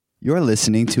You're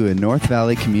listening to a North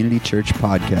Valley Community Church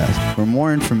podcast. For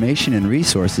more information and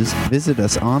resources, visit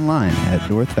us online at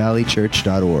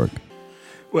northvalleychurch.org.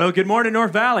 Well, good morning,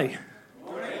 North Valley.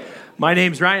 My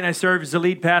name's Ryan. I serve as the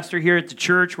lead pastor here at the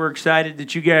church. We're excited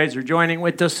that you guys are joining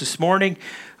with us this morning.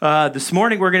 This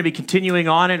morning, we're going to be continuing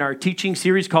on in our teaching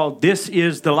series called This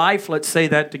is the Life. Let's say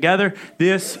that together.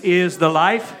 This is the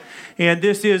Life. And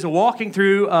this is walking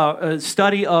through a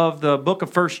study of the book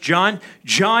of 1 John.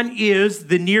 John is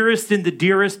the nearest and the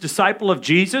dearest disciple of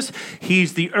Jesus.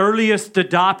 He's the earliest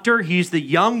adopter. He's the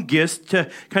youngest to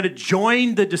kind of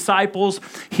join the disciples.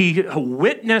 He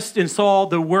witnessed and saw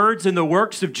the words and the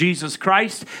works of Jesus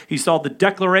Christ. He saw the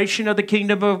declaration of the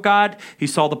kingdom of God. He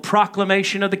saw the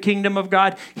proclamation of the kingdom of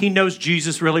God. He knows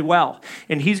Jesus really well.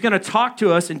 And he's going to talk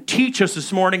to us and teach us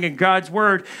this morning in God's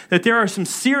word that there are some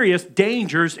serious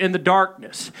dangers in the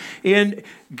darkness. And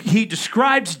he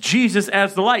describes Jesus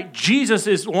as the light. Jesus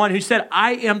is the one who said,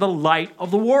 I am the light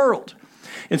of the world.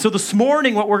 And so this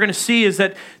morning, what we're going to see is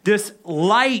that this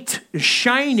light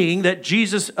shining that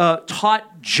Jesus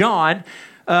taught John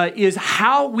is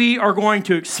how we are going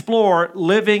to explore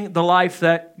living the life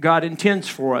that God intends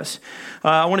for us.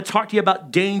 I want to talk to you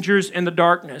about dangers in the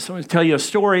darkness. I want to tell you a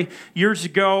story. Years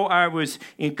ago, I was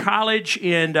in college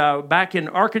back in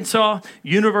Arkansas,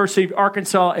 University of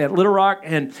Arkansas at Little Rock,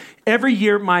 and every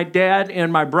year my dad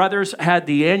and my brothers had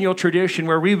the annual tradition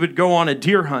where we would go on a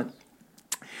deer hunt.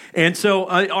 And so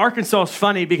Arkansas is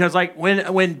funny because like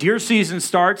when deer season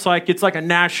starts, like it's like a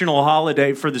national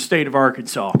holiday for the state of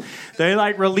Arkansas. They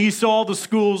like release all the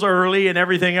schools early and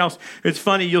everything else. It's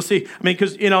funny, you'll see. I mean,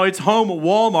 because it's home of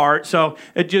Walmart, so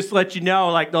it just lets you know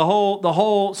like the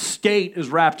whole state is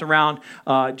wrapped around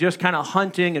just kind of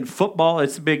hunting and football.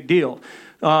 It's a big deal.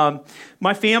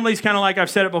 My family's kind of like,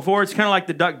 I've said it before, it's kind of like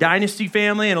the Duck Dynasty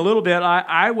family, and a little bit,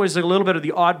 I was a little bit of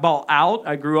the oddball out.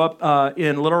 I grew up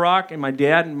in Little Rock, and my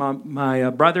dad and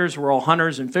my brothers were all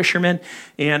hunters and fishermen,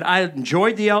 and I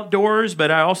enjoyed the outdoors,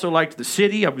 but I also liked the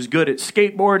city. I was good at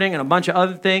skateboarding and a bunch of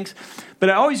other things. But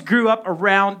I always grew up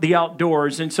around the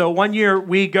outdoors. And so one year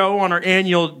we go on our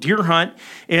annual deer hunt,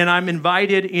 and I'm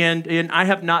invited, and I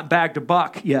have not bagged a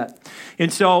buck yet.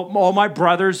 And so all my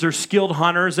brothers, they're skilled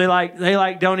hunters. They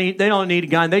don't need a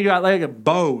gun. They got like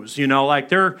bows, like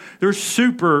they're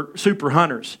super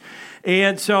hunters.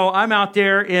 And so I'm out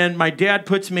there, and my dad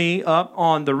puts me up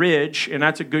on the ridge, and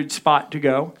that's a good spot to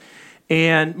go.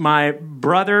 And my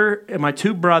brother and my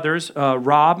two brothers,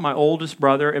 Rob, my oldest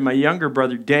brother, and my younger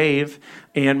brother, Dave,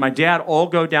 and my dad all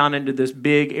go down into this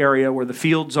big area where the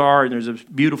fields are, and there's a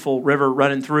beautiful river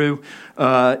running through,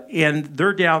 and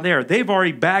they're down there. They've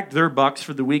already bagged their bucks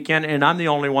for the weekend, and I'm the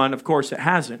only one, of course, that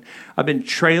hasn't. I've been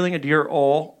trailing a deer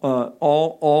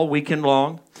all weekend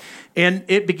long. And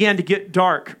it began to get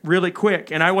dark really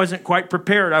quick, and I wasn't quite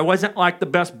prepared. I wasn't like the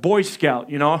best Boy Scout,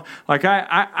 Like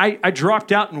I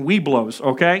dropped out in Webelos,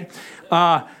 okay?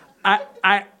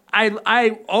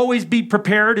 I always be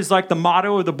prepared is like the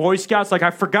motto of the Boy Scouts. Like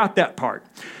I forgot that part.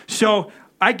 So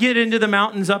I get into the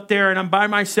mountains up there, and I'm by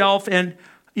myself, and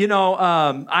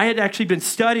I had actually been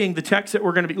studying the text that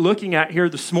we're going to be looking at here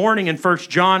this morning in 1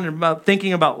 John, and about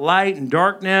thinking about light and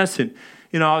darkness, and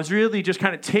I was really just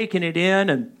kind of taking it in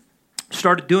and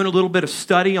started doing a little bit of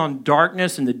study on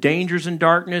darkness and the dangers in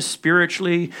darkness,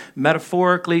 spiritually,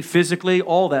 metaphorically, physically,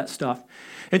 all that stuff.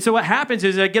 And so what happens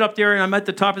is I get up there and I'm at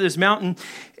the top of this mountain,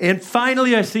 and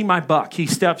finally I see my buck. He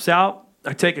steps out.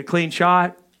 I take a clean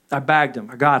shot. I bagged him.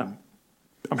 I got him.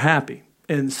 I'm happy.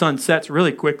 And the sun sets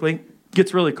really quickly.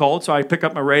 Gets really cold, so I pick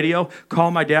up my radio,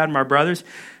 call my dad and my brothers.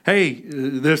 Hey,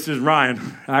 this is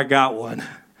Ryan. I got one.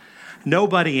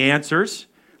 Nobody answers.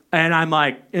 And I'm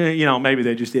like, maybe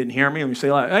they just didn't hear me. Let me say,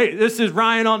 hey, this is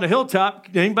Ryan on the hilltop.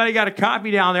 Anybody got a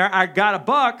copy down there? I got a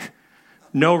buck.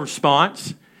 No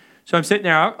response. So I'm sitting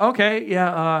there. Okay,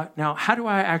 yeah. Now, how do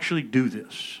I actually do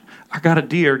this? I got a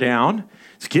deer down.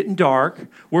 It's getting dark.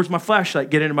 Where's my flashlight?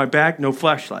 Get into my bag. No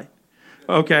flashlight.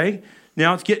 Okay.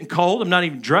 Now it's getting cold. I'm not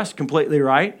even dressed completely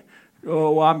right.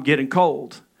 Oh, I'm getting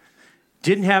cold.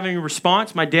 Didn't have any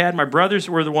response. My dad and my brothers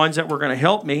were the ones that were going to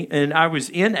help me. And I was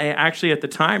actually at the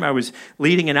time, I was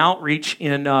leading an outreach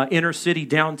in inner city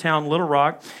downtown Little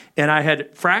Rock. And I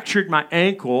had fractured my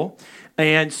ankle.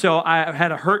 And so I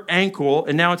had a hurt ankle.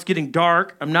 And now it's getting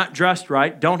dark. I'm not dressed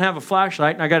right. Don't have a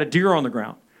flashlight. And I got a deer on the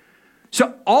ground.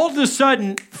 So all of a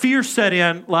sudden, fear set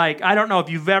in. Like, I don't know if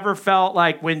you've ever felt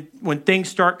like when things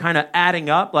start kind of adding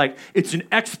up, like it's an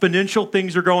exponential,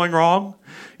 things are going wrong.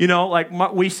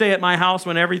 We say at my house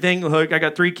when everything, look, I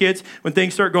got 3 kids, when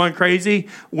things start going crazy,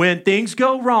 when things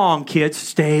go wrong, kids,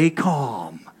 stay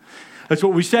calm. That's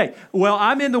what we say. Well,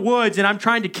 I'm in the woods and I'm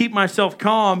trying to keep myself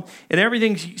calm and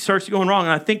everything starts going wrong.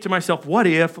 And I think to myself, what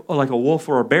if like a wolf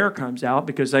or a bear comes out?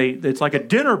 Because it's like a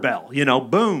dinner bell,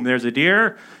 boom, there's a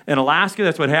deer. In Alaska,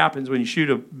 that's what happens when you shoot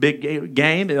a big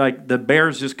game. Like the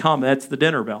bears just come, that's the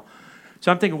dinner bell.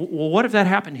 So I'm thinking, well, what if that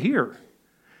happened here?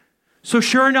 So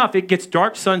sure enough, it gets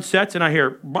dark, sun sets, and I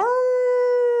hear,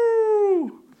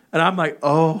 boo! And I'm like,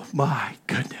 oh my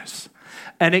goodness.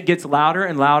 And it gets louder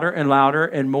and louder and louder,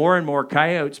 and more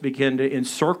coyotes begin to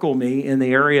encircle me in the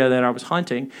area that I was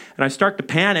hunting. And I start to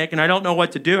panic, and I don't know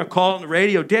what to do. I call on the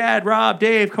radio, Dad, Rob,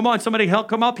 Dave, come on, somebody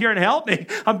come up here and help me.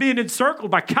 I'm being encircled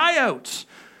by coyotes.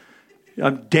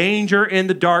 Danger in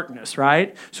the darkness,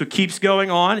 right? So it keeps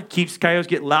going on. It keeps coyotes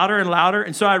get louder and louder.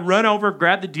 And so I run over,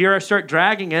 grab the deer, I start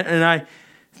dragging it, and I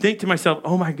think to myself,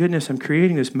 oh my goodness, I'm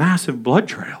creating this massive blood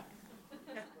trail.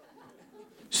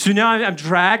 So now I'm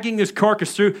dragging this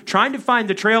carcass through, trying to find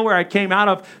the trail where I came out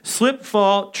of, slip,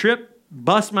 fall, trip,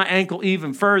 bust my ankle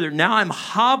even further. Now I'm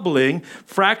hobbling,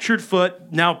 fractured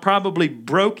foot, now probably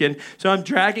broken. So I'm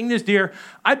dragging this deer.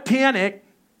 I panic,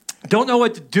 don't know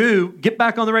what to do, get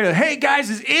back on the radio. Hey guys,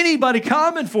 is anybody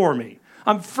coming for me?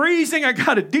 I'm freezing, I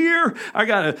got a deer, I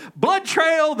got a blood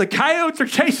trail, the coyotes are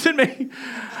chasing me.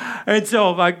 And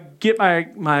so I get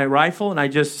my rifle and I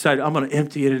just decided I'm going to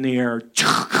empty it in the air.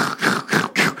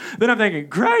 Then I'm thinking,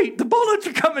 great, the bullets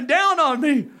are coming down on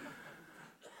me.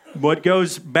 What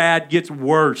goes bad gets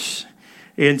worse.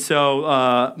 And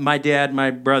so my dad, my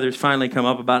brothers finally come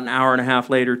up about an hour and a half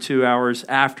later, 2 hours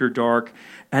after dark,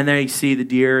 and they see the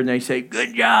deer and they say,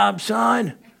 good job,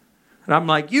 son. And I'm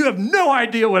like, you have no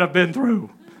idea what I've been through.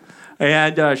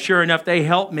 And sure enough, they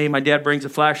help me. My dad brings a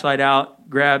flashlight out,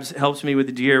 helps me with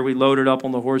the deer. We load it up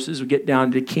on the horses. We get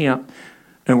down to camp,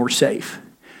 and we're safe.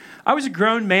 I was a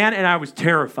grown man, and I was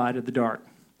terrified of the dark.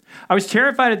 I was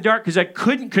terrified of the dark because I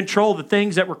couldn't control the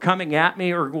things that were coming at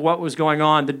me or what was going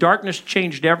on. The darkness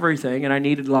changed everything, and I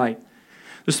needed light.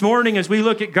 This morning, as we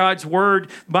look at God's word,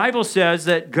 the Bible says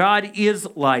that God is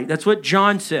light. That's what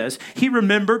John says. He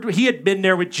remembered, he had been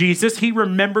there with Jesus. He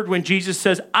remembered when Jesus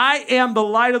says, I am the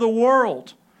light of the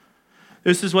world.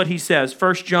 This is what he says.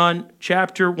 1 John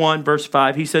chapter 1, verse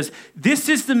 5. He says, this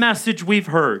is the message we've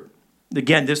heard.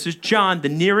 Again, this is John, the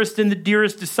nearest and the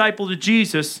dearest disciple to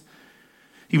Jesus.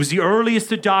 He was the earliest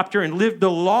adopter and lived the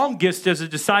longest as a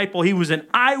disciple. He was an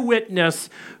eyewitness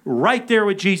right there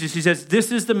with Jesus. He says,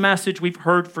 this is the message we've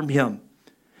heard from him.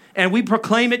 And we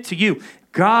proclaim it to you.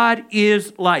 God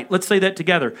is light. Let's say that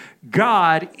together.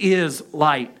 God is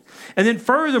light. And then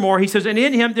furthermore, he says, and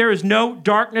in him there is no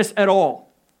darkness at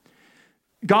all.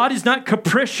 God is not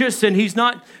capricious and he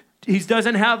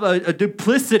doesn't have a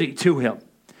duplicity to him.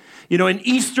 In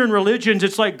Eastern religions,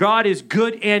 it's like God is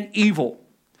good and evil.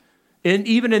 And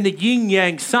even in the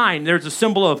yin-yang sign, there's a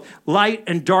symbol of light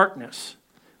and darkness.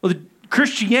 Well,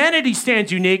 Christianity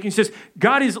stands unique and says,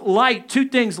 God is light. Two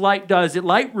things light does.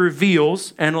 Light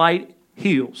reveals and light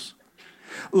heals.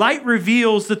 Light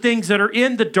reveals the things that are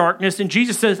in the darkness, and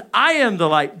Jesus says, I am the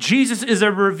light. Jesus is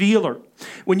a revealer.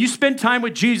 When you spend time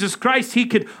with Jesus Christ, he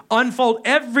could unfold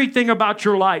everything about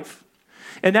your life.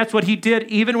 And that's what he did.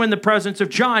 Even when in the presence of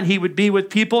John, he would be with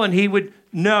people and he would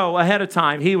know ahead of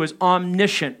time. He was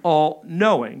omniscient,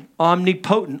 all-knowing,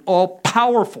 omnipotent,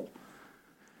 all-powerful.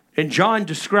 And John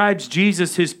describes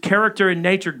Jesus, his character and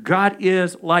nature. God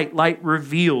is light. Light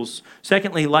reveals.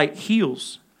 Secondly, light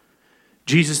heals.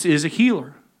 Jesus is a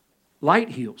healer. Light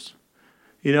heals.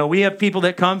 We have people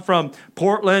that come from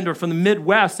Portland or from the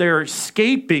Midwest. They're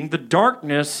escaping the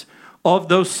darkness of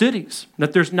those cities,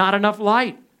 that there's not enough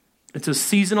light. It's a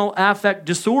seasonal affect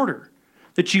disorder,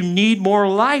 that you need more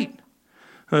light.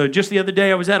 Just the other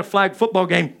day, I was at a flag football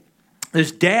game. This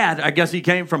dad, I guess he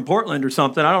came from Portland or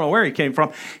something. I don't know where he came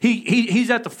from. He's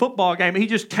at the football game. He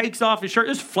just takes off his shirt.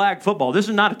 This is flag football. This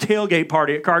is not a tailgate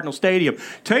party at Cardinal Stadium.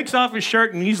 Takes off his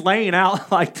shirt, and he's laying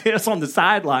out like this on the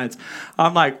sidelines.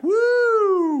 I'm like,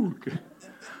 woo!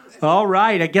 All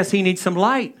right, I guess he needs some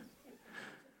light.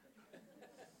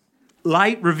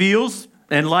 Light reveals.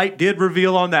 And light did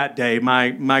reveal on that day,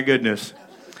 my goodness.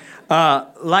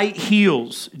 Light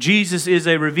heals. Jesus is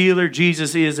a revealer.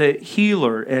 Jesus is a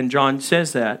healer. And John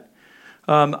says that.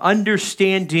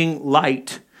 Understanding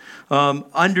light.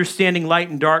 Understanding light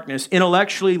and darkness.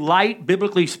 Intellectually, light,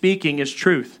 biblically speaking, is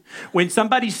truth. When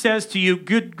somebody says to you,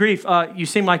 good grief, you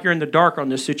seem like you're in the dark on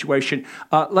this situation.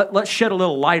 Let's shed a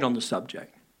little light on the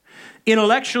subject.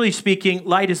 Intellectually speaking,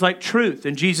 light is like truth.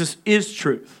 And Jesus is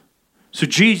truth. So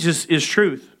Jesus is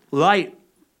truth. Light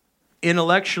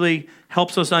intellectually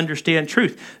helps us understand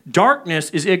truth. Darkness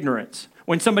is ignorance.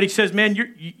 When somebody says, man,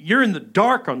 you're in the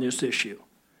dark on this issue.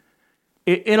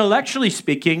 Intellectually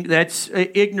speaking, that's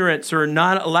ignorance or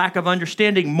not a lack of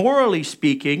understanding. Morally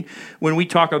speaking, when we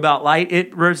talk about light,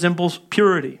 it resembles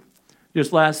purity.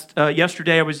 Just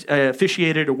yesterday, I was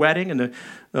officiated a wedding, and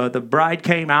the bride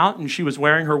came out, and she was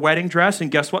wearing her wedding dress,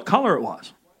 and guess what color it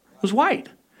was? It was white.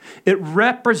 It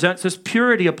represents this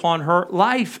purity upon her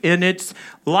life, and its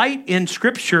light in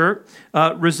Scripture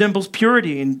resembles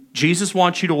purity. And Jesus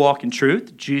wants you to walk in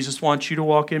truth. Jesus wants you to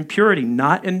walk in purity,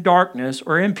 not in darkness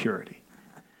or impurity.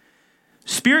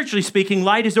 Spiritually speaking,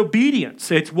 light is obedience.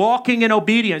 It's walking in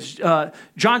obedience.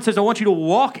 John says, I want you to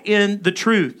walk in the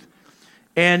truth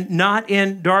and not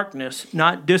in darkness,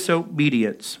 not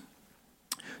disobedience.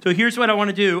 So here's what I want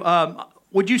to do.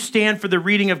 Would you stand for the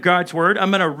reading of God's word?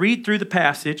 I'm going to read through the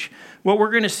passage. What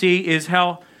we're going to see is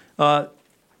how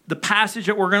the passage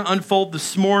that we're going to unfold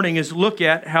this morning is look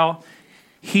at how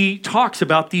he talks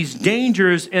about these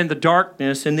dangers and the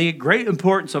darkness and the great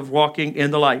importance of walking in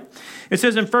the light. It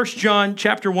says in 1 John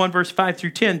chapter 1, verse 5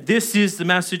 through 10, this is the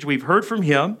message we've heard from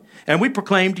him, and we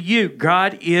proclaim to you,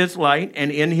 God is light, and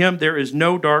in him there is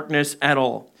no darkness at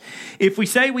all. If we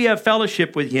say we have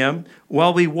fellowship with him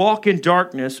while we walk in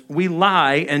darkness, we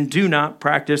lie and do not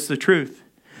practice the truth.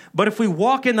 But if we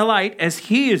walk in the light as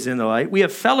he is in the light, we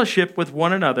have fellowship with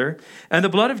one another, and the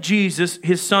blood of Jesus,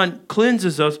 his son,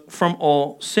 cleanses us from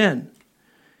all sin.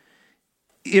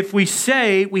 If we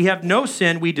say we have no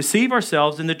sin, we deceive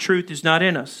ourselves, and the truth is not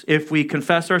in us. If we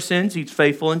confess our sins, he's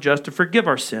faithful and just to forgive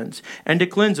our sins and to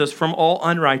cleanse us from all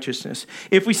unrighteousness.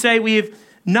 If we say we have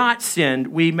not sinned,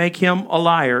 we make him a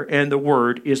liar, and the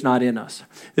word is not in us.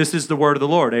 This is the word of the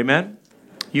Lord. Amen.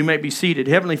 You may be seated.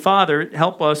 Heavenly Father,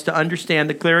 help us to understand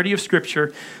the clarity of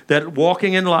Scripture that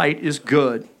walking in light is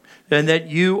good and that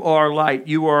you are light.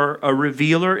 You are a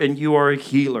revealer and you are a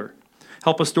healer.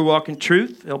 Help us to walk in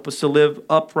truth. Help us to live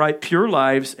upright, pure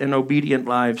lives and obedient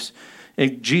lives.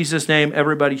 In Jesus' name,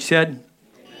 everybody said,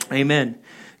 Amen.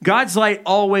 God's light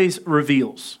always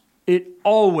reveals. It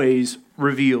always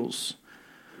reveals.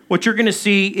 What you're going to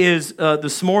see is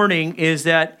this morning is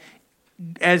that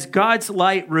as God's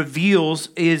light reveals,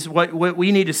 is what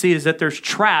we need to see is that there's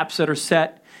traps that are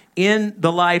set in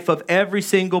the life of every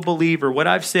single believer. What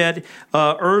I've said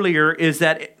earlier is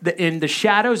that in the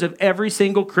shadows of every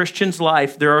single Christian's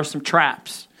life, there are some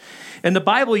traps. And the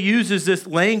Bible uses this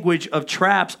language of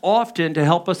traps often to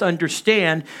help us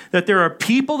understand that there are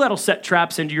people that'll set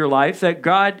traps into your life that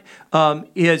God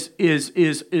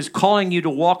is calling you to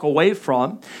walk away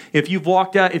from. If you've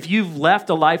left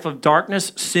a life of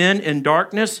darkness, sin and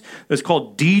darkness, that's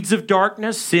called deeds of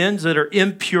darkness, sins that are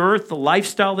impure, the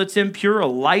lifestyle that's impure, a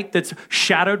light that's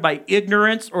shadowed by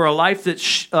ignorance, or a life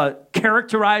that's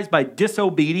characterized by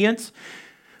disobedience.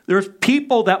 There's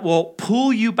people that will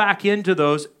pull you back into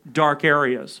those dark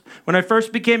areas. When I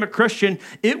first became a Christian,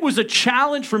 it was a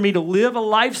challenge for me to leave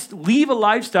a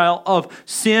lifestyle of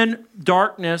sin,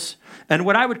 darkness, and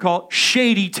what I would call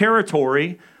shady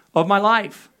territory of my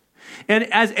life.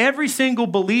 And as every single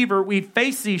believer, we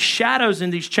face these shadows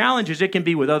and these challenges. It can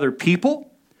be with other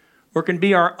people, or it can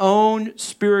be our own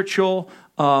spiritual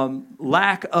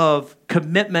lack of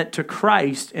commitment to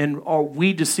Christ, and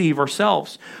we deceive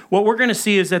ourselves. What we're going to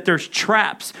see is that there's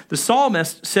traps. The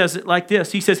psalmist says it like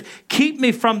this. He says, keep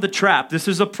me from the trap. This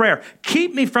is a prayer.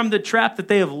 Keep me from the trap that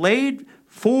they have laid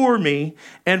for me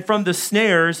and from the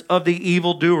snares of the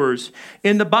evildoers.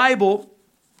 In the Bible,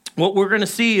 what we're going to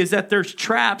see is that there's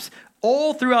traps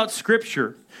all throughout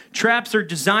Scripture. Traps are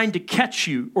designed to catch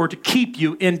you or to keep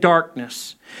you in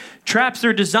darkness. Traps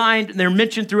are designed, and they're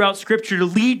mentioned throughout Scripture, to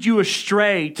lead you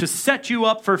astray, to set you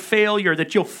up for failure,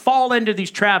 that you'll fall into these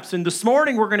traps. And this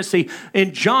morning we're going to see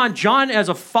in John as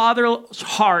a father's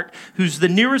heart, who's the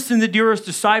nearest and the dearest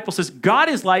disciple, says, God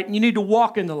is light, and you need to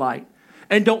walk in the light.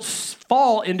 And don't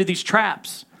fall into these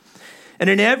traps. And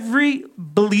in every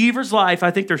believer's life, I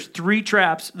think there's 3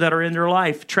 traps that are in their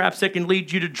life. Traps that can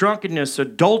lead you to drunkenness,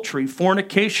 adultery,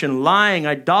 fornication, lying,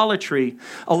 idolatry,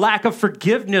 a lack of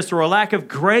forgiveness or a lack of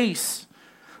grace,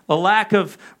 a lack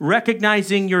of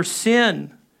recognizing your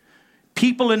sin.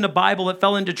 People in the Bible that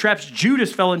fell into traps.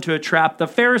 Judas fell into a trap. The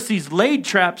Pharisees laid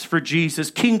traps for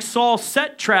Jesus. King Saul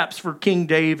set traps for King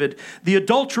David. The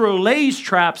adulterer lays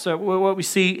traps, what we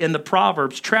see in the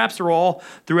Proverbs. Traps are all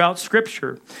throughout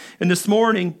Scripture. And this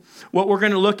morning, what we're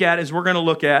going to look at is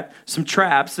some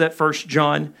traps that 1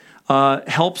 John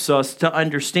helps us to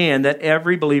understand that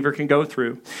every believer can go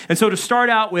through. And so to start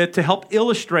out with, to help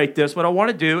illustrate this, what I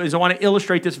want to do is I want to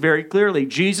illustrate this very clearly.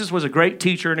 Jesus was a great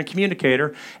teacher and a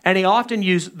communicator, and he often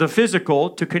used the physical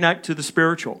to connect to the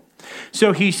spiritual.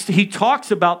 So he talks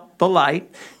about the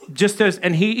light,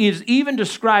 and he is even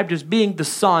described as being the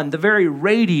sun, the very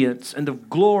radiance and the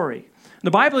glory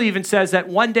The Bible even says that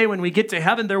one day when we get to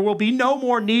heaven, there will be no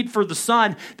more need for the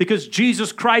sun because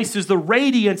Jesus Christ is the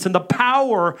radiance and the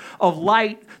power of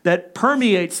light that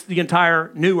permeates the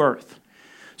entire new earth.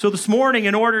 So this morning,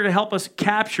 in order to help us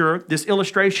capture this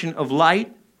illustration of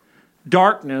light,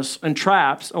 darkness, and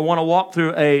traps, I want to walk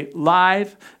through a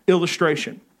live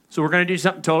illustration. So we're going to do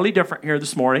something totally different here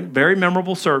this morning. Very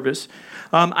memorable service.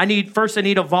 I need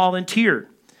a volunteer.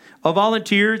 A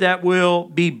volunteer that will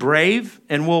be brave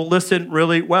and will listen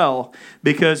really well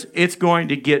because it's going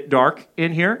to get dark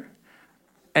in here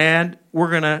and we're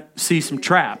going to see some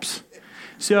traps.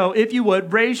 So if you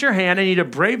would, raise your hand. I need a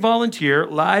brave volunteer,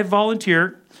 live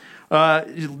volunteer,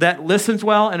 that listens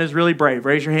well and is really brave.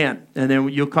 Raise your hand, and then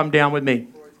you'll come down with me.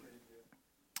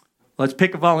 Let's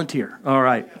pick a volunteer. All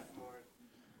right.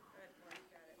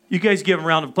 You guys give a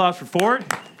round of applause for Ford.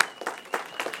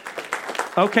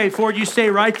 Okay, Ford, you stay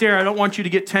right there. I don't want you to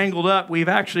get tangled up. We've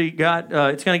actually got,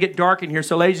 it's going to get dark in here.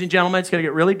 So, ladies and gentlemen, it's going to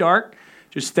get really dark.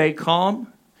 Just stay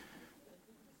calm.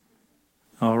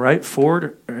 All right,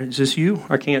 Ford, is this you?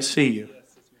 I can't see you.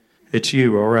 It's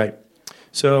you, all right.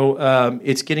 So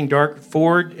it's getting dark,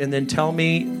 Ford, and then tell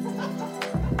me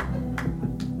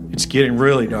it's getting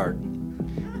really dark.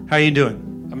 How you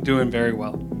doing? I'm doing very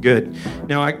well. Good.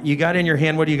 Now, you got in your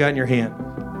hand, what do you got in your hand?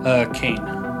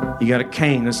 Cane. You got a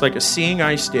cane. It's like a seeing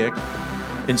eye stick.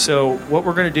 And so what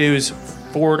we're going to do is,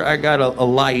 Ford, I got a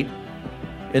light.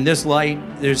 And this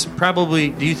light, there's probably,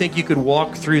 do you think you could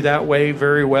walk through that way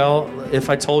very well? If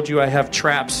I told you I have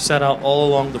traps set out all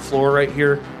along the floor right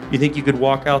here, you think you could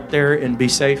walk out there and be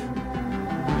safe?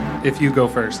 If you go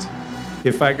first.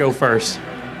 If I go first.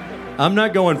 I'm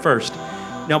not going first.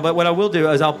 Now, but what I will do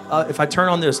is if I turn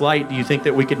on this light, do you think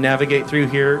that we could navigate through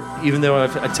here, even though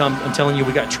I'm telling you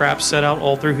we got traps set out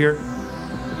all through here?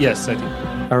 Yes, I do.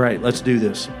 All right, let's do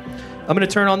this. I'm going to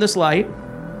turn on this light,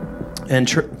 and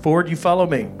Ford, you follow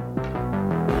me.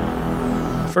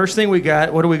 First thing we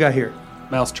got, what do we got here?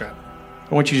 Mousetrap.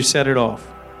 I want you to set it off.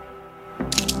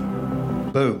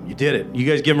 Boom, you did it. You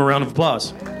guys give him a round of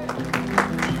applause.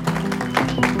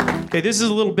 Okay, this is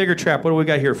a little bigger trap. What do we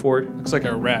got here, Ford? Looks like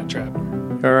a rat trap.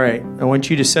 All right, I want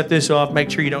you to set this off.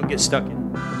 Make sure you don't get stuck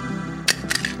in.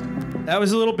 That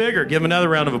was a little bigger. Give him another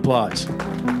round of applause.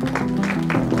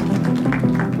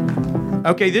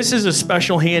 Okay, this is a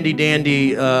special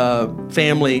handy-dandy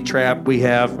family trap we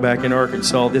have back in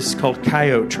Arkansas. This is called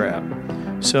coyote trap.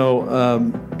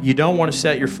 So you don't want to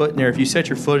set your foot in there. If you set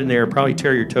your foot in there, it'll probably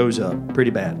tear your toes up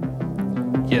pretty bad.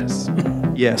 Yes.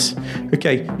 Yes.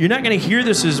 Okay, you're not going to hear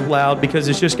this as loud because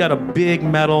it's just got a big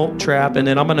metal trap, and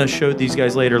then I'm going to show these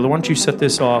guys later. Why don't you set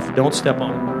this off? Don't step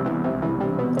on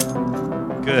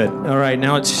it. Good. All right,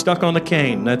 now it's stuck on the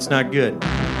cane. That's not good.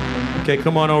 Okay,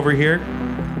 come on over here.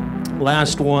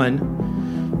 Last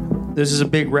one. This is a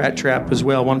big rat trap as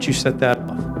well. Why don't you set that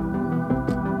off?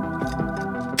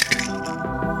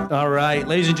 All right,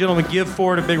 ladies and gentlemen, give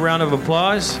Ford a big round of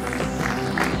applause.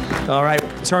 All right,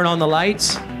 turn on the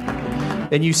lights.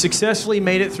 And you successfully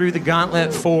made it through the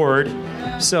gauntlet, Ford.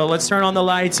 So let's turn on the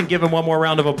lights and give him one more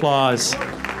round of applause.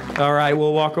 All right,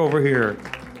 we'll walk over here.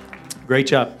 Great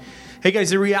job. Hey, guys,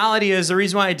 the reality is, the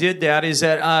reason why I did that is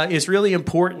that it's really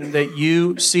important that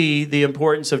you see the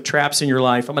importance of traps in your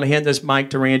life. I'm going to hand this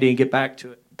mic to Randy and get back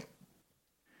to it.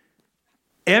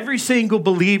 Every single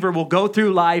believer will go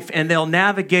through life and they'll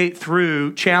navigate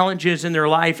through challenges in their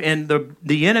life, and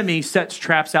the enemy sets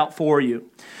traps out for you.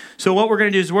 So what we're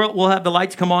going to do is we'll have the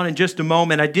lights come on in just a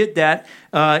moment. I did that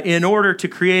in order to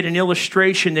create an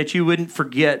illustration that you wouldn't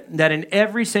forget, that in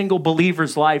every single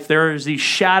believer's life, there is these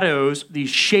shadows, these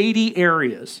shady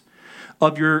areas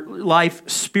of your life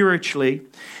spiritually,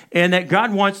 and that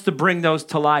God wants to bring those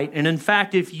to light. And in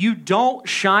fact, if you don't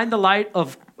shine the light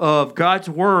of God's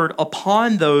word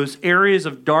upon those areas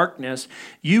of darkness,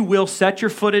 you will set your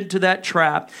foot into that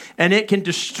trap, and it can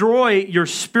destroy your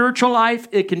spiritual life.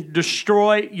 It can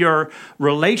destroy your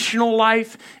relational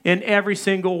life in every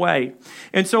single way.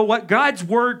 And so what God's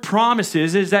word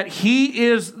promises is that he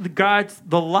is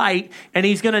the light, and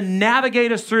he's going to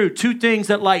navigate us through two things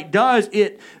that light does.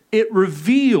 It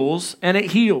reveals and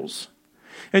it heals.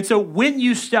 And so when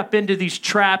you step into these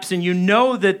traps and you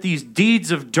know that these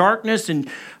deeds of darkness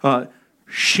and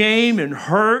shame and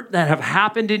hurt that have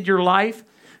happened in your life,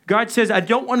 God says, I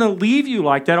don't want to leave you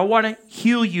like that. I want to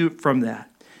heal you from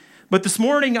that. But this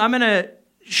morning, I'm going to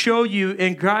show you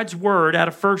in God's word out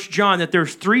of 1 John that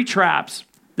there's three traps.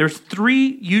 There's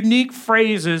three unique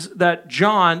phrases that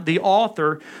John, the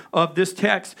author of this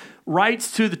text,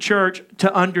 writes to the church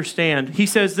to understand. He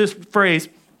says this phrase,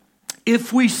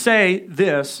 if we say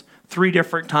this 3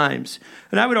 different times.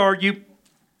 And I would argue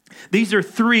These are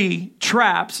three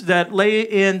traps that lay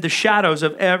in the shadows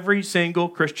of every single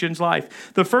Christian's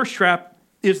life. The first trap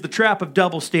is the trap of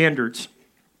double standards.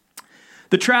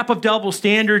 The trap of double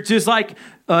standards is like,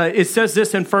 it says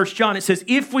this in 1 John. It says,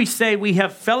 if we say we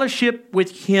have fellowship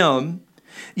with him,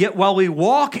 yet while we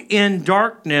walk in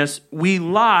darkness, we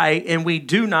lie and we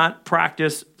do not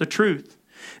practice the truth.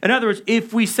 In other words,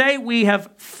 if we say we have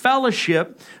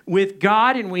fellowship with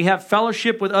God and we have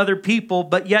fellowship with other people,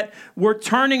 but yet we're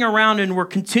turning around and we're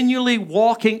continually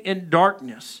walking in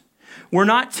darkness, we're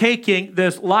not taking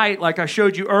this light, like I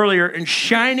showed you earlier, and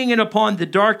shining it upon the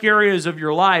dark areas of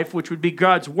your life, which would be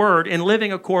God's word, and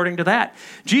living according to that.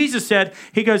 Jesus said,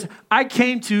 he goes, I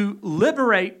came to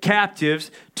liberate captives,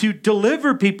 to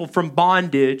deliver people from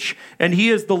bondage, and he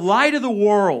is the light of the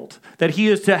world, that he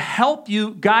is to help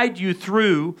you, guide you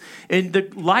through, and the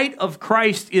light of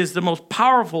Christ is the most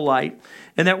powerful light,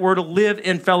 and that we're to live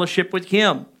in fellowship with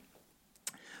him.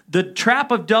 The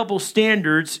trap of double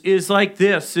standards is like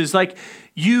this, is like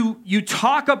you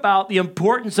talk about the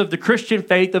importance of the Christian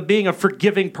faith of being a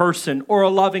forgiving person or a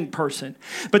loving person.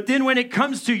 But then when it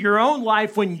comes to your own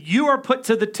life, when you are put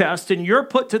to the test and you're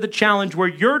put to the challenge where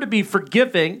you're to be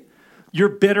forgiving, you're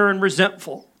bitter and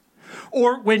resentful.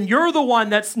 Or when you're the one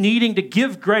that's needing to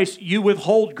give grace, you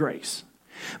withhold grace.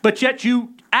 But yet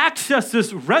you access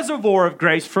this reservoir of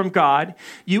grace from God.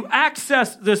 You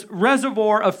access this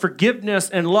reservoir of forgiveness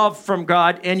and love from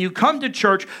God, and you come to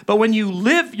church, but when you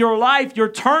live your life, you're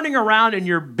turning around and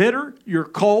you're bitter, you're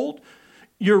cold,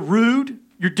 you're rude,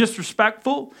 you're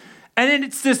disrespectful, and then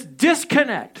it's this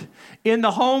disconnect. In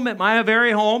the home, at my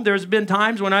very home, there's been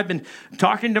times when I've been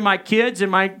talking to my kids, and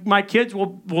my kids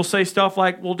will say stuff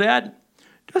like, well, Dad,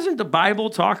 doesn't the Bible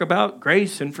talk about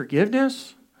grace and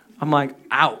forgiveness? I'm like,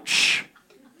 ouch.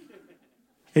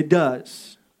 It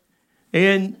does.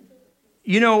 And,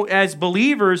 as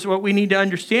believers, what we need to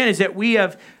understand is that we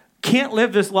can't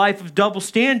live this life of double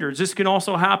standards. This can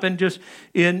also happen just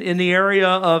in the area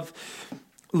of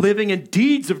living in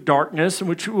deeds of darkness,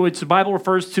 which the Bible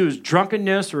refers to as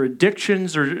drunkenness or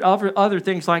addictions or other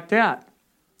things like that.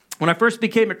 When I first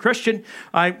became a Christian,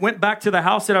 I went back to the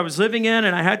house that I was living in,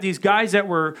 and I had these guys that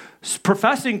were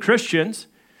professing Christians.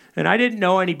 And I didn't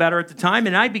know any better at the time,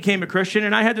 and I became a Christian,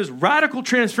 and I had this radical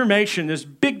transformation, this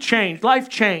big change, life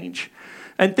change.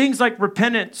 And things like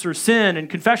repentance or sin and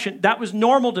confession, that was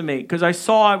normal to me because I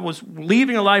saw I was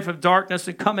leaving a life of darkness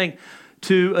and coming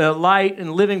to a light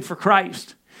and living for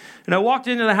Christ. And I walked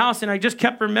into the house, and I just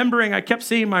kept remembering, I kept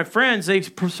seeing my friends, they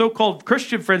so-called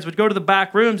Christian friends, would go to the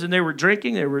back rooms, and they were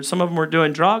drinking. Some of them were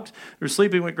doing drugs. They were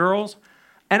sleeping with girls.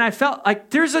 And I felt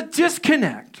like there's a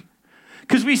disconnect.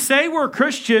 Because we say we're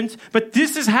Christians, but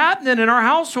this is happening in our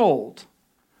household.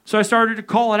 So I started to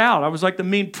call it out. I was like the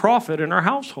mean prophet in our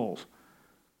household.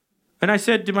 And I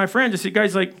said to my friends,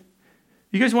 guys,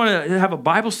 you guys want to have a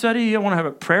Bible study? You want to have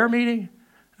a prayer meeting?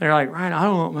 They're like, Ryan, I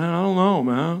don't know,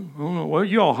 man. I don't know. Well,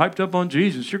 you all hyped up on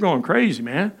Jesus. You're going crazy,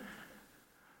 man.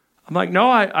 I'm like, no,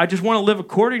 I just want to live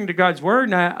according to God's word.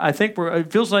 And I think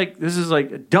it feels like this is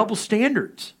like double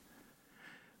standards.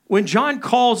 When John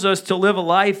calls us to live a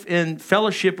life in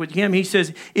fellowship with him, he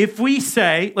says, if we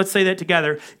say, let's say that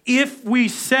together, if we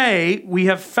say we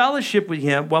have fellowship with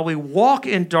him while we walk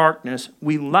in darkness,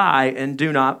 we lie and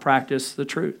do not practice the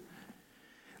truth.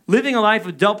 Living a life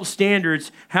of double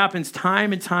standards happens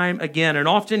time and time again. And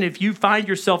often if you find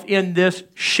yourself in this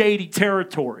shady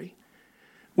territory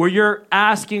where you're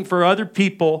asking for other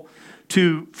people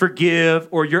to forgive,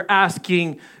 or you're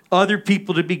asking other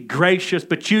people to be gracious,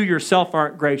 but you yourself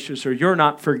aren't gracious, or you're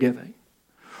not forgiving.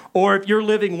 Or if you're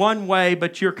living one way,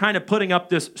 but you're kind of putting up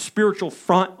this spiritual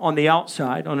front on the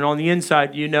outside, and on the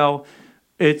inside,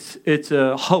 it's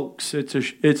a hoax.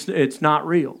 It's not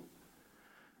real.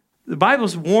 The Bible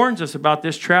warns us about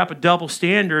this trap of double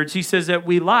standards. He says that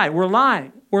we lie. We're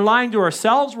lying. We're lying to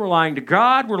ourselves. We're lying to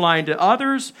God. We're lying to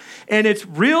others. And it's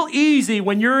real easy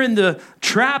when you're in the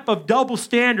trap of double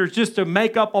standards just to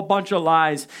make up a bunch of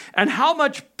lies. And how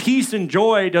much peace and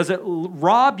joy does it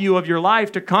rob you of your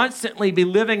life to constantly be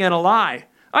living in a lie?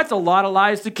 That's a lot of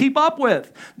lies to keep up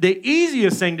with. The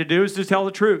easiest thing to do is to tell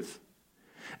the truth.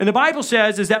 And the Bible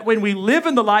says is that when we live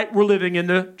in the light, we're living in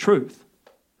the truth.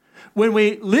 When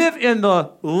we live in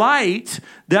the light,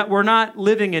 that we're not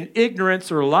living in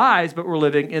ignorance or lies, but we're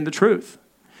living in the truth.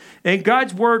 And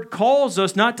God's word calls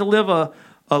us not to live a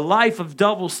life of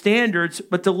double standards,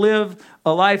 but to live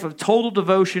a life of total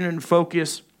devotion and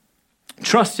focus,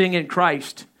 trusting in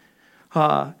Christ,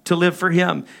 to live for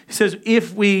him. He says,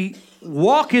 if we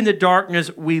walk in the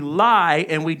darkness, we lie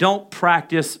and we don't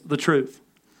practice the truth.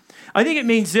 I think it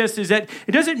means this, is that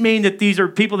it doesn't mean that these are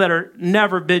people that are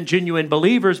never been genuine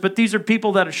believers, but these are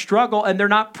people that struggle and they're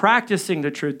not practicing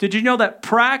the truth. Did you know that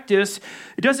practice,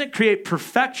 it doesn't create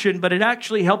perfection, but it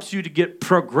actually helps you to get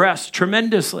progress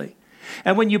tremendously.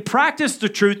 And when you practice the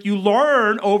truth, you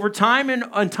learn over time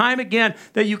and time again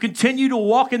that you continue to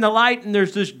walk in the light, and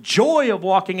there's this joy of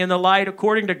walking in the light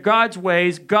according to God's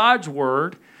ways, God's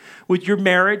word, with your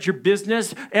marriage, your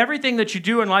business, everything that you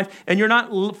do in life, and you're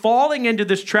not falling into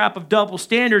this trap of double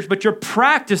standards, but you're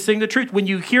practicing the truth. When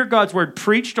you hear God's word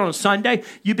preached on a Sunday,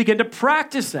 you begin to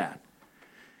practice that.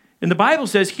 And the Bible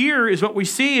says here is what we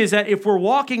see is that if we're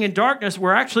walking in darkness,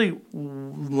 we're actually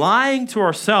lying to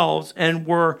ourselves and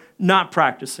we're not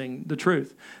practicing the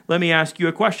truth. Let me ask you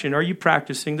a question. Are you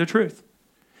practicing the truth?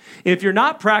 If you're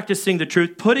not practicing the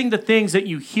truth, putting the things that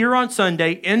you hear on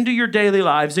Sunday into your daily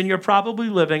lives, then you're probably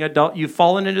you've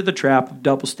fallen into the trap of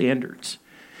double standards.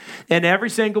 And every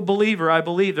single believer, I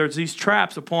believe, there's these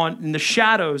traps in the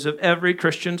shadows of every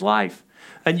Christian's life.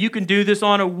 And you can do this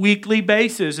on a weekly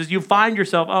basis as you find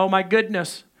yourself, oh my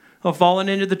goodness, I've fallen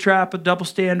into the trap of double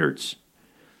standards.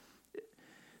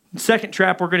 The second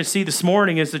trap we're going to see this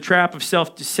morning is the trap of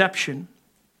self-deception.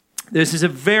 This is a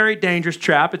very dangerous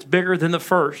trap. It's bigger than the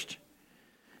first.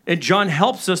 And John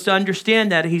helps us to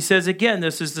understand that. He says, again,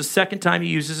 this is the second time he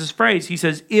uses this phrase. He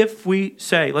says, if we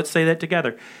say, let's say that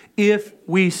together. If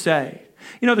we say.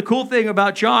 You know, the cool thing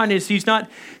about John is he's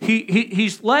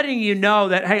letting you know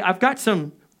that, hey, I've got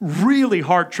some really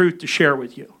hard truth to share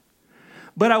with you.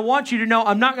 But I want you to know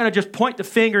I'm not going to just point the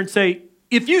finger and say,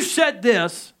 if you said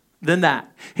this, then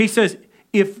that. He says,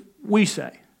 if we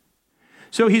say.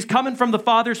 So he's coming from the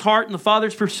Father's heart and the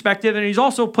Father's perspective, and he's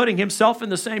also putting himself in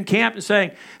the same camp and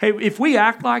saying, hey, if we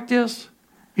act like this,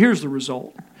 here's the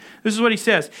result. This is what he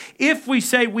says. If we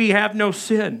say we have no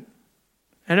sin,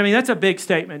 and I mean, that's a big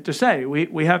statement to say,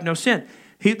 we have no sin.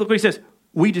 Look what he says,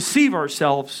 we deceive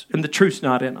ourselves and the truth's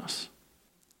not in us.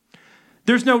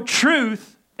 There's no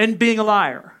truth in being a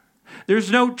liar.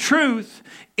 There's no truth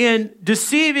in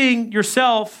deceiving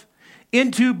yourself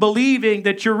into believing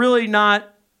that you're really not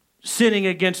sinning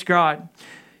against God.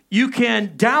 You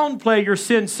can downplay your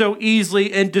sin so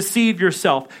easily and deceive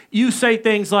yourself. You say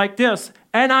things like this,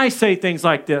 and I say things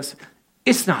like this.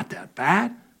 It's not that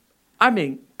bad. I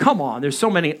mean, come on, there's so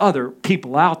many other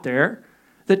people out there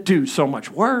that do so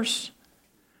much worse.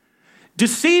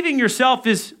 Deceiving yourself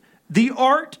is the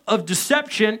art of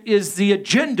deception, is the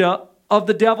agenda of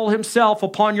the devil himself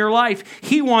upon your life.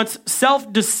 He wants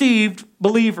self-deceived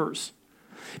believers.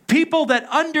 People that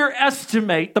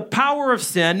underestimate the power of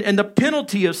sin and the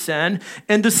penalty of sin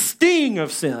and the sting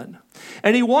of sin.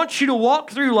 And he wants you to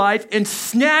walk through life and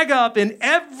snag up in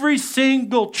every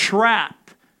single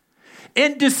trap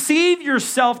and deceive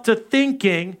yourself to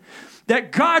thinking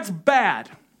that God's bad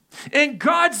and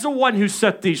God's the one who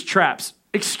set these traps.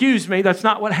 Excuse me, that's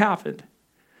not what happened.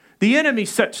 The enemy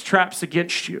sets traps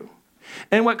against you.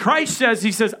 And what Christ says,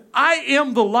 he says, I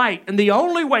am the light, and the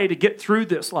only way to get through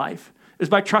this life is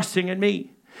by trusting in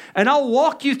me. And I'll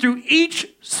walk you through each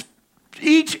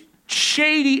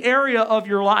shady area of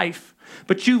your life.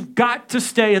 But you've got to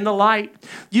stay in the light.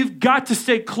 You've got to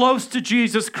stay close to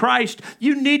Jesus Christ.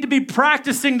 You need to be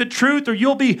practicing the truth, or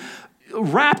you'll be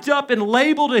wrapped up and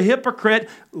labeled a hypocrite,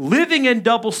 living in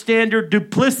double standard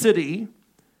duplicity,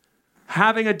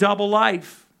 having a double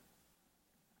life.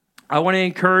 I want to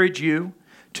encourage you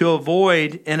to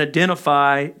avoid and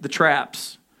identify the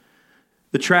traps.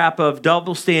 The trap of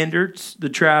double standards, the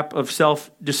trap of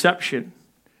self-deception.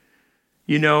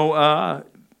 You know,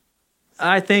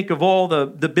 I think of all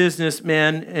the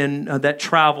businessmen and that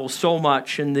travel so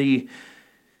much, and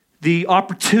the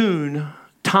opportune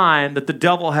time that the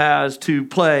devil has to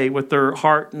play with their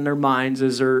heart and their minds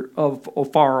as they're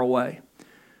far away,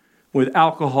 with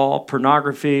alcohol,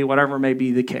 pornography, whatever may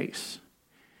be the case.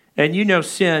 And you know,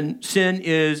 sin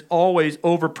is always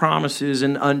over-promises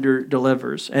and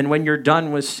under-delivers. And when you're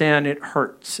done with sin, it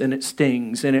hurts and it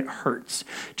stings and it hurts.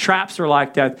 Traps are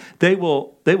like that. They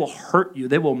will hurt you.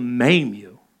 They will maim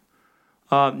you.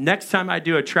 Next time I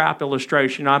do a trap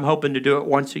illustration, I'm hoping to do it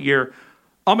once a year.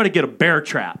 I'm going to get a bear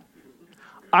trap.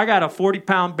 I got a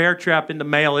 40-pound bear trap in the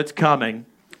mail. It's coming.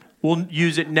 We'll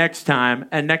use it next time,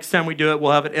 and next time we do it,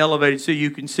 we'll have it elevated so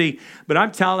you can see. But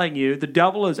I'm telling you, the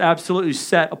devil is absolutely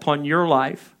set upon your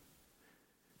life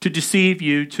to deceive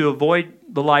you, to avoid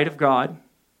the light of God,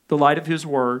 the light of his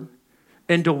word,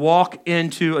 and to walk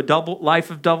into a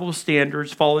life of double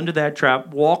standards, fall into that trap,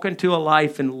 walk into a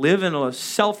life and live in a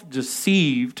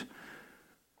self-deceived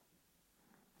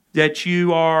that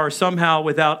you are somehow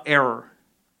without error.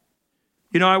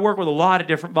 You know, I work with a lot of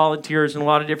different volunteers and a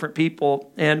lot of different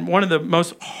people, and one of the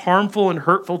most harmful and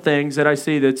hurtful things that I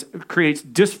see that creates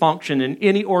dysfunction in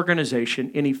any organization,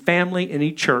 any family,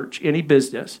 any church, any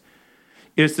business,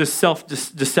 is the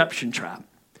self-deception trap.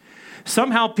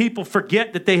 Somehow people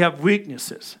forget that they have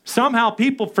weaknesses. Somehow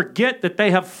people forget that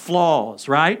they have flaws,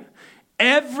 right?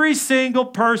 Every single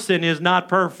person is not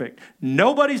perfect.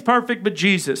 Nobody's perfect but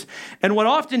Jesus. And what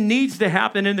often needs to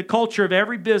happen in the culture of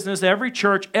every business, every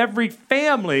church, every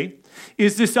family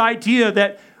is this idea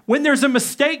that when there's a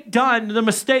mistake done, the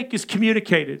mistake is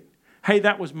communicated. Hey,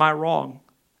 that was my wrong.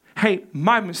 Hey,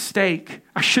 my mistake.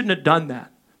 I shouldn't have done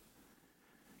that.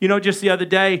 You know, just the other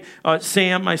day,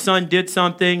 Sam, my son, did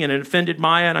something and it offended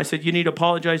Maya. And I said, you need to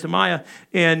apologize to Maya.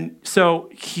 And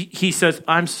so he says,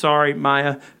 I'm sorry,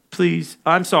 Maya. Please,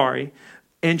 I'm sorry.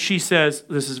 And she says,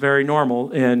 this is very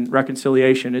normal in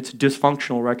reconciliation. It's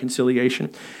dysfunctional reconciliation.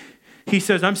 He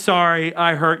says, I'm sorry,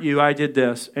 I hurt you, I did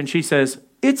this. And she says,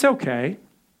 it's okay.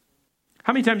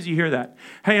 How many times do you hear that?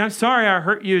 Hey, I'm sorry I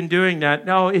hurt you in doing that.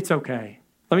 No, it's okay.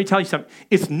 Let me tell you something.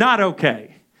 It's not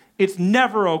okay. It's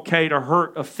never okay to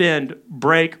hurt, offend,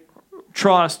 break,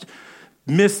 trust,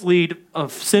 mislead,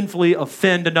 sinfully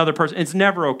offend another person. It's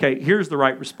never okay. Here's the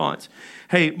right response.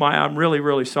 Hey, Maya, I'm really,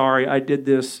 really sorry. I did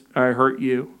this. I hurt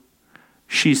you.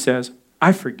 She says,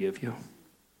 I forgive you.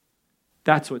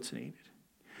 That's what's needed.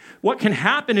 What can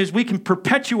happen is we can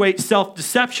perpetuate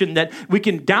self-deception, that we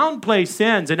can downplay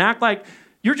sins and act like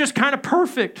you're just kind of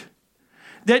perfect.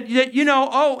 That you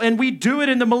know, and we do it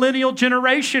in the millennial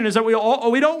generation, is that we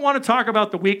don't want to talk about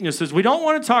the weaknesses. We don't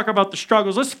want to talk about the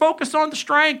struggles. Let's focus on the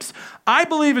strengths. I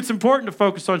believe it's important to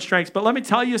focus on strengths, but let me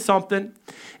tell you something.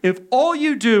 If all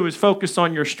you do is focus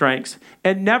on your strengths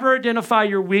and never identify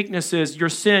your weaknesses, your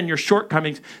sin, your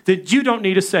shortcomings, then you don't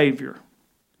need a Savior.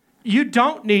 You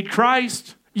don't need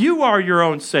Christ. You are your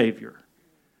own Savior.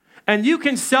 And you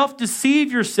can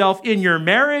self-deceive yourself in your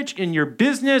marriage, in your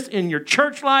business, in your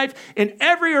church life, in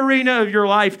every arena of your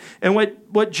life. And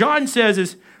what John says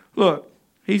is, look,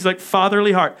 he's like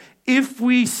fatherly heart. If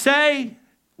we say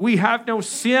we have no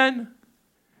sin,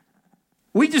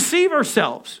 we deceive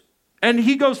ourselves. And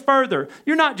he goes further.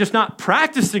 You're not just not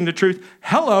practicing the truth.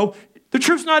 Hello, the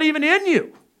truth's not even in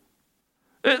you.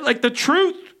 Like the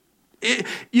truth,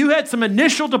 you had some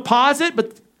initial deposit,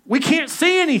 but we can't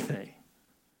see anything.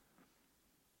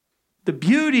 The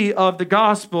beauty of the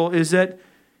gospel is that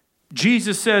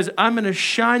Jesus says, I'm going to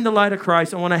shine the light of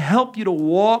Christ. I want to help you to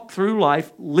walk through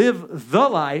life, live the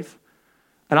life,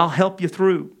 and I'll help you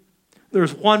through.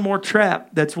 There's one more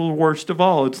trap that's the worst of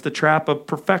all. It's the trap of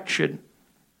perfection.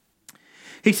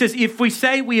 He says, if we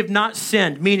say we have not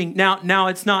sinned, meaning now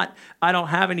it's not, I don't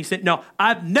have any sin. No,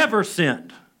 I've never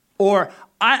sinned. Or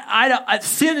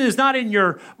sin is not in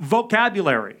your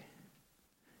vocabulary.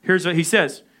 Here's what he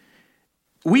says.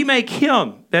 We make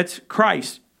him, that's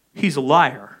Christ, he's a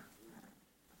liar.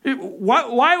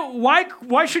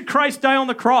 Why should Christ die on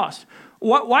the cross?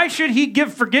 Why should he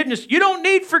give forgiveness? You don't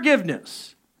need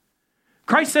forgiveness.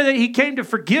 Christ said that he came to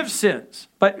forgive sins.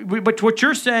 But what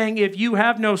you're saying, if you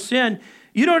have no sin,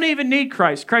 you don't even need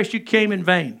Christ. Christ, you came in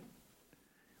vain.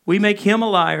 We make him a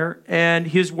liar, and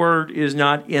his word is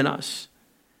not in us.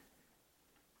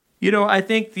 You know, I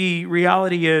think the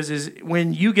reality is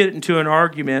when you get into an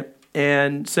argument,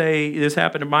 and say, this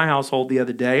happened in my household the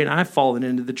other day, and I've fallen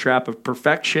into the trap of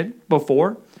perfection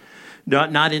before.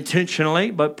 Not intentionally,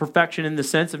 but perfection in the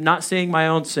sense of not seeing my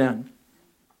own sin.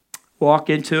 Walk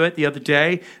into it the other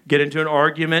day, get into an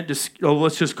argument,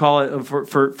 let's just call it,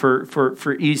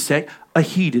 for ease sake, a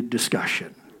heated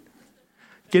discussion.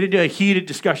 Get into a heated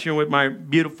discussion with my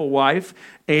beautiful wife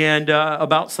and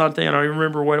about something, I don't even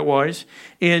remember what it was,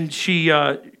 and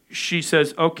she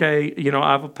says, okay,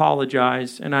 I've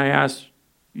apologized, and I ask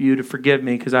you to forgive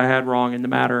me because I had wrong in the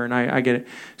matter, and I get it.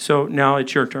 So now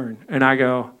it's your turn. And I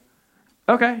go,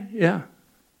 okay, yeah.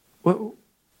 What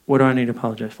do I need to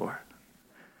apologize for?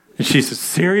 And she says,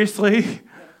 seriously?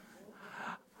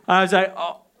 I was like,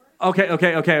 oh,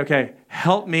 okay.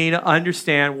 Help me to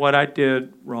understand what I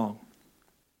did wrong.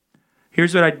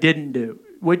 Here's what I didn't do.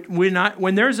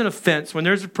 When there's an offense, when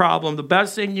there's a problem, the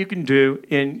best thing you can do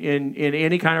in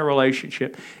any kind of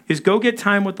relationship is go get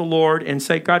time with the Lord and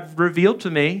say, God, reveal to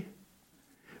me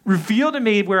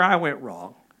where I went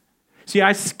wrong. See,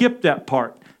 I skipped that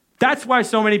part. That's why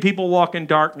so many people walk in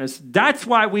darkness. That's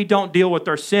why we don't deal with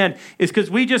our sin, is because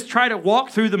we just try to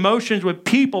walk through the motions with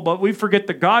people, but we forget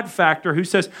the God factor who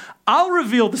says, I'll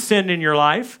reveal the sin in your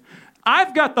life.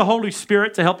 I've got the Holy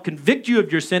Spirit to help convict you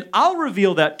of your sin. I'll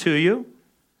reveal that to you.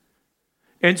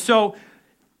 And so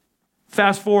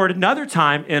Fast forward another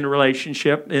time in a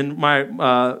relationship, in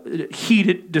my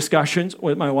heated discussions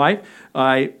with my wife,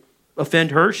 I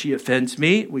offend her, she offends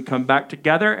me. We come back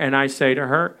together, and I say to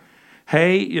her,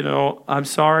 hey, I'm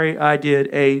sorry I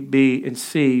did A, B, and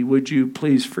C. Would you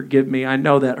please forgive me? I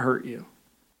know that hurt you.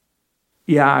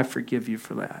 Yeah, I forgive you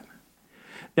for that.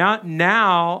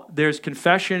 Now there's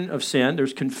confession of sin.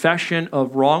 There's confession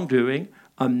of wrongdoing.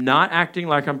 I'm not acting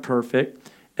like I'm perfect.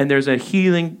 And there's a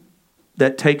healing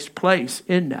that takes place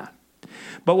in that.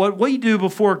 But what we do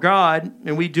before God,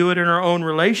 and we do it in our own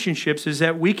relationships, is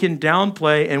that we can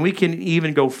downplay, and we can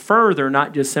even go further,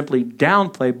 not just simply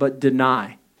downplay, but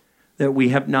deny that we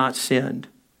have not sinned.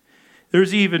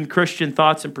 There's even Christian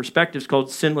thoughts and perspectives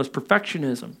called sinless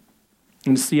perfectionism.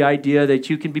 And it's the idea that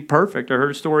you can be perfect. I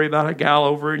heard a story about a gal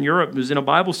over in Europe who was in a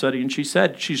Bible study, and she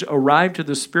said she's arrived to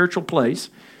the spiritual place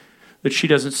that she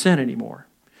doesn't sin anymore.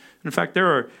 In fact,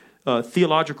 there are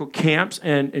theological camps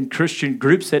and Christian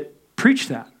groups that preach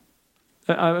that.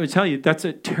 I would tell you, that's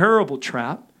a terrible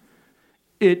trap.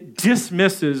 It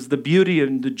dismisses the beauty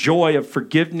and the joy of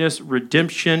forgiveness,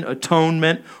 redemption,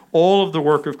 atonement, all of the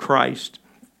work of Christ.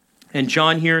 And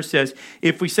John here says,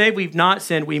 if we say we've not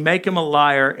sinned, we make him a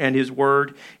liar, and his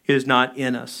word is not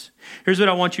in us. Here's what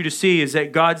I want you to see, is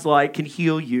that God's light can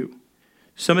heal you.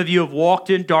 Some of you have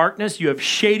walked in darkness. You have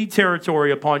shady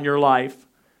territory upon your life.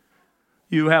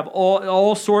 You have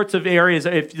all sorts of areas.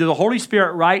 If the Holy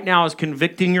Spirit right now is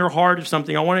convicting your heart of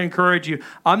something, I want to encourage you.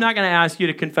 I'm not going to ask you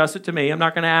to confess it to me. I'm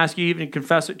not going to ask you even to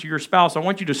confess it to your spouse. I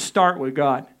want you to start with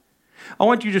God. I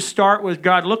want you to start with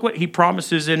God. Look what he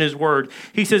promises in his word.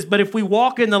 He says, but if we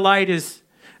walk in the light as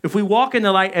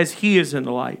he is in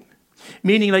the light,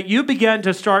 meaning that you begin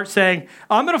to start saying,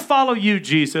 I'm going to follow you,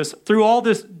 Jesus, through all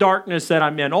this darkness that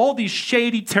I'm in, all these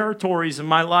shady territories in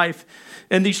my life,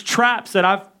 and these traps that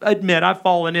I've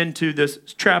fallen into, this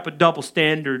trap of double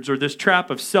standards, or this trap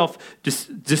of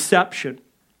self-deception,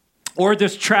 or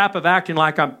this trap of acting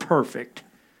like I'm perfect.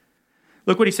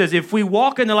 Look what he says. If we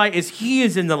walk in the light as he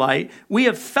is in the light, we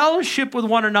have fellowship with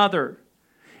one another.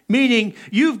 Meaning,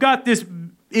 you've got this,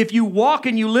 if you walk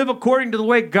and you live according to the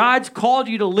way God's called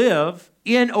you to live,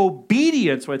 in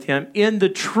obedience with him, in the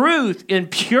truth, in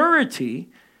purity,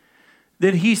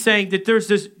 then he's saying that there's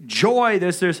this joy,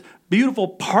 there's this beautiful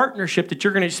partnership that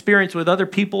you're going to experience with other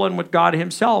people and with God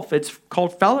himself. It's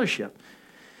called fellowship.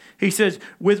 He says,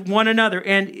 with one another.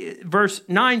 And verse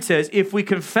 9 says, if we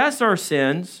confess our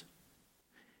sins,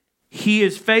 he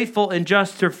is faithful and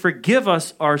just to forgive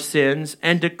us our sins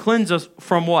and to cleanse us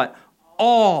from what?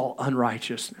 All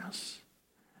unrighteousness.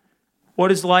 What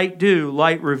does light do?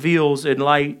 Light reveals and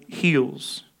light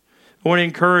heals. I want to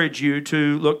encourage you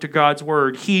to look to God's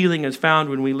word. Healing is found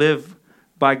when we live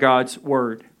by God's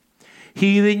word.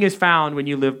 Healing is found when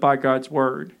you live by God's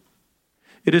word.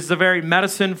 It is the very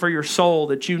medicine for your soul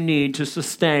that you need to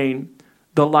sustain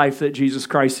the life that Jesus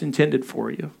Christ intended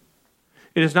for you.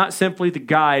 It is not simply the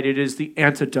guide, it is the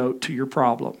antidote to your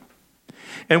problem.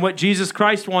 And what Jesus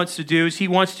Christ wants to do is he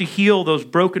wants to heal those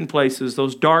broken places,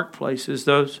 those dark places,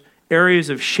 those areas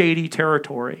of shady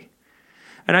territory.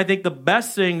 And I think the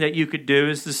best thing that you could do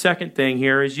is the second thing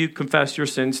here is you confess your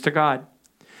sins to God.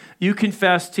 You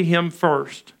confess to him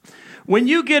first. When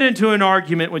you get into an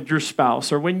argument with your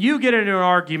spouse, or when you get into an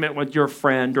argument with your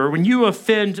friend, or when you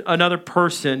offend another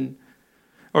person,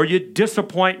 or you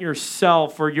disappoint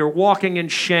yourself, or you're walking in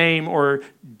shame or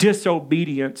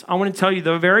disobedience, I want to tell you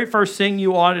the very first thing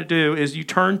you ought to do is you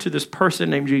turn to this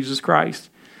person named Jesus Christ.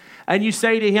 And you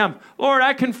say to him, Lord,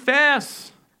 I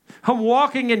confess I'm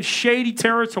walking in shady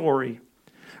territory.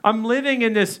 I'm living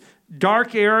in this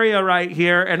dark area right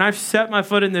here, and I've set my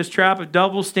foot in this trap of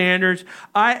double standards.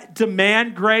 I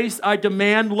demand grace, I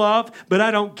demand love, but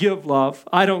I don't give love.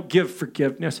 I don't give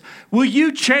forgiveness. Will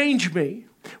you change me?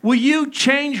 Will you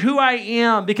change who I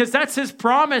am? Because that's his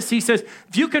promise. He says,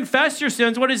 if you confess your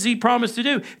sins, what does he promise to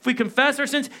do? If we confess our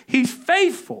sins, he's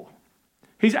faithful.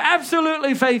 He's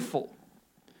absolutely faithful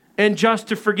and just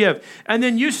to forgive. And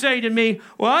then you say to me,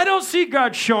 well, I don't see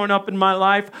God showing up in my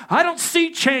life. I don't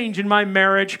see change in my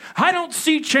marriage. I don't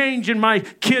see change in my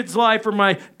kid's life or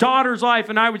my daughter's life.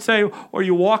 And I would say, are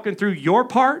you walking through your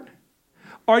part?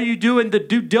 Are you doing the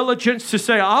due diligence to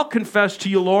say, I'll confess to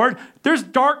you, Lord, there's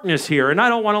darkness here and I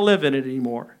don't want to live in it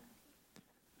anymore.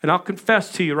 And I'll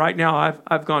confess to you right now,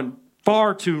 I've gone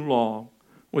far too long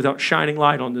without shining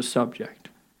light on this subject.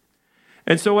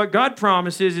 And so what God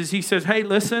promises is he says, hey,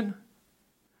 listen,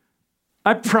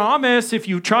 I promise if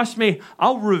you trust me,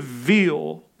 I'll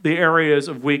reveal the areas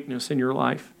of weakness in your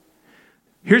life.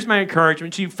 Here's my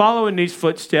encouragement. You follow in these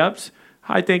footsteps.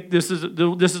 I think this is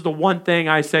the one thing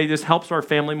I say this helps our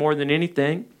family more than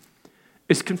anything,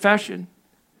 is confession.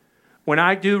 When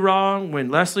I do wrong, when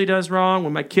Leslie does wrong,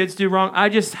 when my kids do wrong, I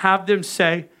just have them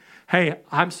say, hey,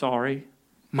 I'm sorry,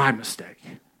 my mistake.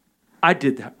 I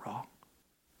did that wrong.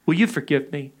 Will you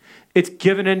forgive me? It's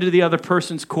given into the other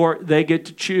person's court. They get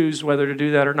to choose whether to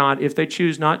do that or not. If they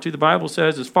choose not to, the Bible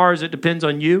says, as far as it depends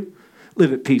on you,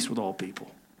 live at peace with all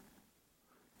people.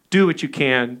 Do what you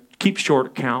can. Keep short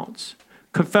accounts.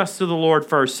 Confess to the Lord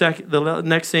first. Second, the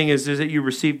next thing is that you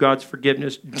receive God's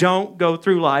forgiveness. Don't go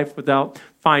through life without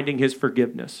finding his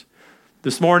forgiveness.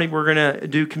 This morning, we're going to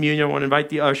do communion. I want to invite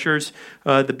the ushers,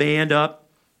 the band up.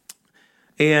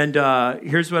 And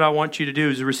here's what I want you to do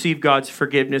is receive God's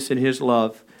forgiveness and his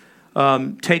love.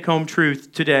 Take-home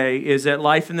truth today is that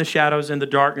life in the shadows and the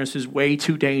darkness is way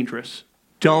too dangerous.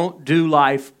 Don't do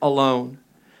life alone.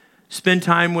 Spend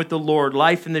time with the Lord.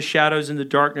 Life in the shadows and the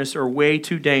darkness are way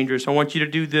too dangerous. I want you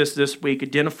to do this week.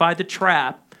 Identify the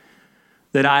trap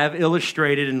that I have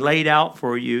illustrated and laid out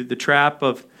for you, the trap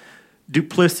of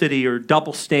duplicity or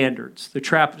double standards, the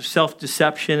trap of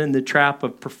self-deception and the trap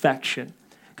of perfection.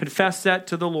 Confess that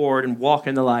to the Lord and walk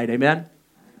in the light. Amen?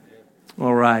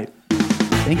 All right.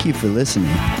 Thank you for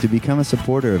listening. To become a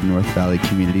supporter of North Valley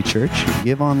Community Church,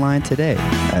 give online today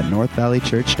at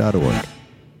northvalleychurch.org.